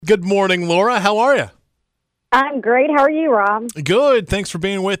Good morning, Laura. How are you? I'm great. How are you, Rob? Good. Thanks for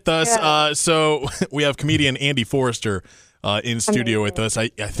being with us. So we have comedian Andy Forrester in studio with us. I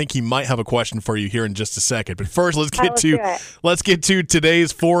think he might have a question for you here in just a second. But first, let's get to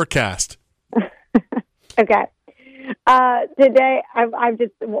today's forecast. Okay. Today, I'm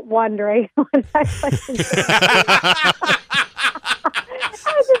just wondering what that question is.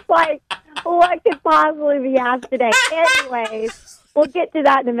 I was just like, what could possibly be asked today? Anyways, we'll get to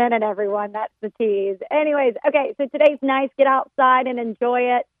that in a minute, everyone. That's the tease. Anyways, okay, so today's nice. Get outside and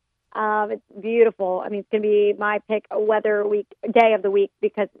enjoy it. It's beautiful. I mean, it's going to be my pick day of the week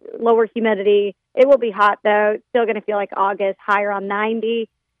because lower humidity. It will be hot, though. It's still going to feel like August, higher on 90,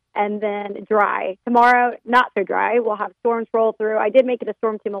 and then dry. Tomorrow, not so dry. We'll have storms roll through. I did make it a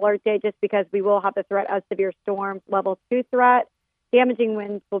storm team alert day just because we will have the threat of severe storms, level 2 threat. Damaging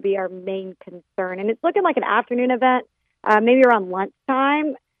winds will be our main concern. And it's looking like an afternoon event, maybe around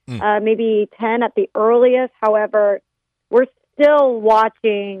lunchtime, maybe 10 at the earliest. However, we're still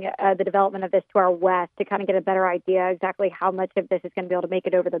watching the development of this to our west to kind of get a better idea exactly how much of this is going to be able to make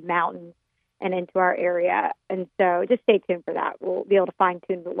it over the mountains and into our area. And so just stay tuned for that. We'll be able to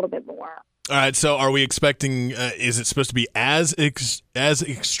fine-tune it a little bit more. All right, so are we expecting, is it supposed to be as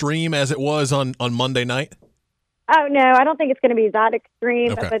extreme as it was on Monday night? Oh, no, I don't think it's going to be that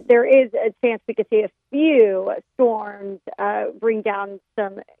extreme, Okay. but there is a chance we could see a few storms bring down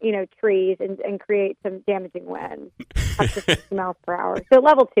some, trees and create some damaging winds up to 60 miles per hour. So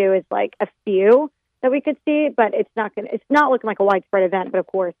level 2 is like a few that we could see, but it's not looking like a widespread event. But of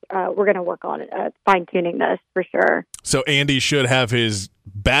course, we're going to work on fine tuning this for sure. So Andy should have his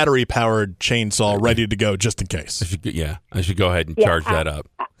battery-powered chainsaw ready to go just in case. I should go ahead and charge that up.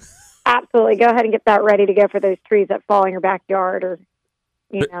 Absolutely. Go ahead and get that ready to go for those trees that fall in your backyard or,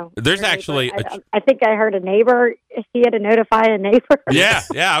 There's actually... I think I heard a neighbor. He had to notify a neighbor. Yeah.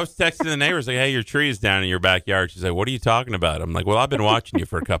 I was texting the neighbors like, hey, your tree is down in your backyard. She's like, what are you talking about? I'm like, well, I've been watching you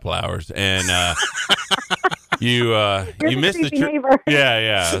for a couple hours, and you missed the tree.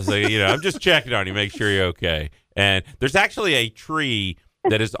 Yeah. I was like, I'm just checking on you, make sure you're okay. And there's actually a tree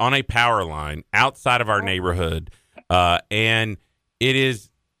that is on a power line outside of our neighborhood, and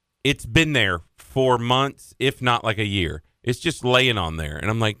it's been there for months, if not like a year. It's just laying on there, and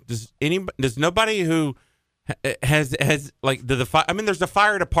I'm like, does nobody who has like there's a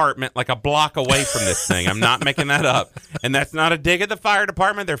fire department like a block away from this thing. I'm not making that up, and that's not a dig at the fire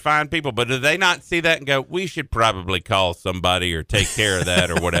department. They're fine people, but do they not see that and go, we should probably call somebody or take care of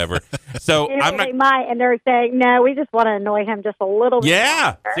that or whatever? So they might, and they're saying, no, we just want to annoy him just a little bit.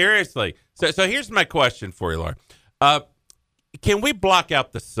 Yeah, seriously. So here's my question for you, Laura. Can we block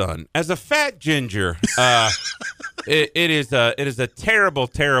out the sun? As a fat ginger, it is a terrible,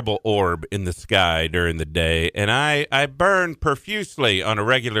 terrible orb in the sky during the day, and I burn profusely on a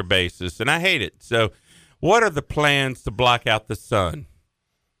regular basis, and I hate it. So what are the plans to block out the sun?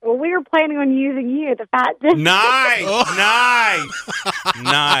 Well, we were planning on using you, the fat ginger. Nice.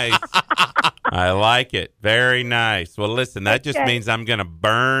 I like it. Very nice. Well, listen, that just means I'm going to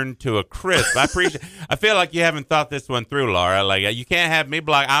burn to a crisp. I feel like you haven't thought this one through, Laura. Like, you can't have me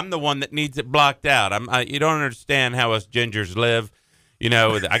block. I'm the one that needs it blocked out. You don't understand how us gingers live.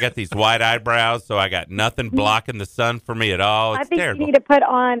 I got these white eyebrows, so I got nothing blocking the sun for me at all. It's terrible. You need to put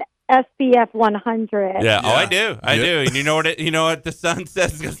on SPF 100. Yeah. Oh, I do. And you know what the sun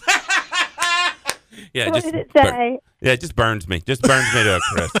says? Yeah. What did it say? It just burns me. Just burns me to a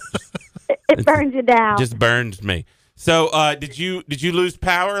crisp. It burns you down. Just burns me. So, did you lose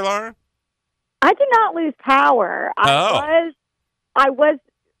power, Laura? I did not lose power. I was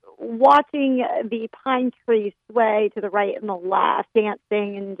watching the pine trees sway to the right and the left,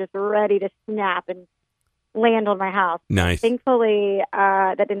 dancing and just ready to snap and land on my house. Nice. Thankfully,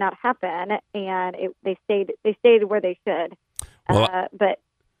 that did not happen, and they stayed where they should. Well, but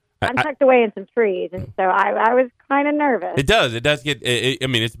I'm tucked away in some trees, and so I was kind of nervous. It does get.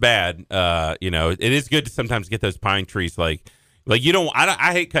 It's bad. It is good to sometimes get those pine trees like you don't.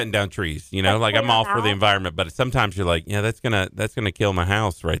 I hate cutting down trees. I'm all for the environment, but sometimes you're like, yeah, that's gonna kill my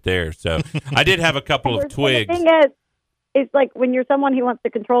house right there. So I did have a couple of twigs. The thing is, it's like when you're someone who wants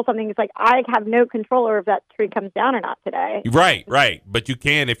to control something, it's like I have no control over if that tree comes down or not today. Right. But you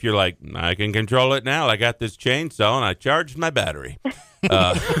can if you're like, I can control it now. I got this chainsaw and I charged my battery.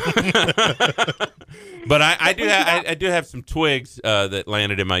 But I do have some twigs that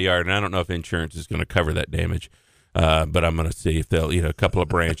landed in my yard, and I don't know if insurance is going to cover that damage. But I'm going to see if they'll, a couple of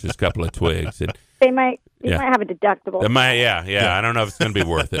branches, a couple of twigs. And they might have a deductible. Yeah. I don't know if it's going to be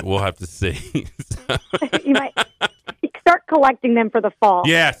worth it. We'll have to see. You might start collecting them for the fall.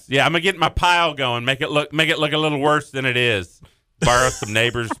 Yes. Yeah. I'm going to get my pile going. Make it look a little worse than it is. borrow some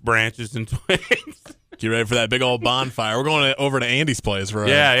neighbors' branches and twigs. Get ready for that big old bonfire. We're going over to Andy's place for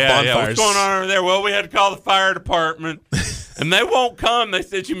bonfires. What's going on over there? Well, we had to call the fire department, and they won't come. They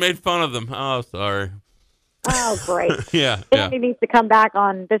said you made fun of them. Oh, sorry. Oh, great. Yeah. Andy needs to come back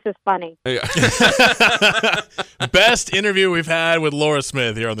on This Is Funny. Yeah. Best interview we've had with Laura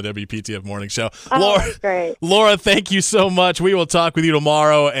Smith here on the WPTF Morning Show. Oh, Laura, that's great. Laura, thank you so much. We will talk with you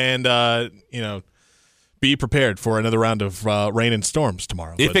tomorrow, and be prepared for another round of rain and storms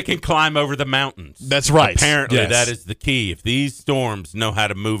tomorrow. If it can climb over the mountains. That's right. Apparently, yes. that is the key. If these storms know how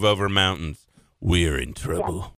to move over mountains, we're in trouble.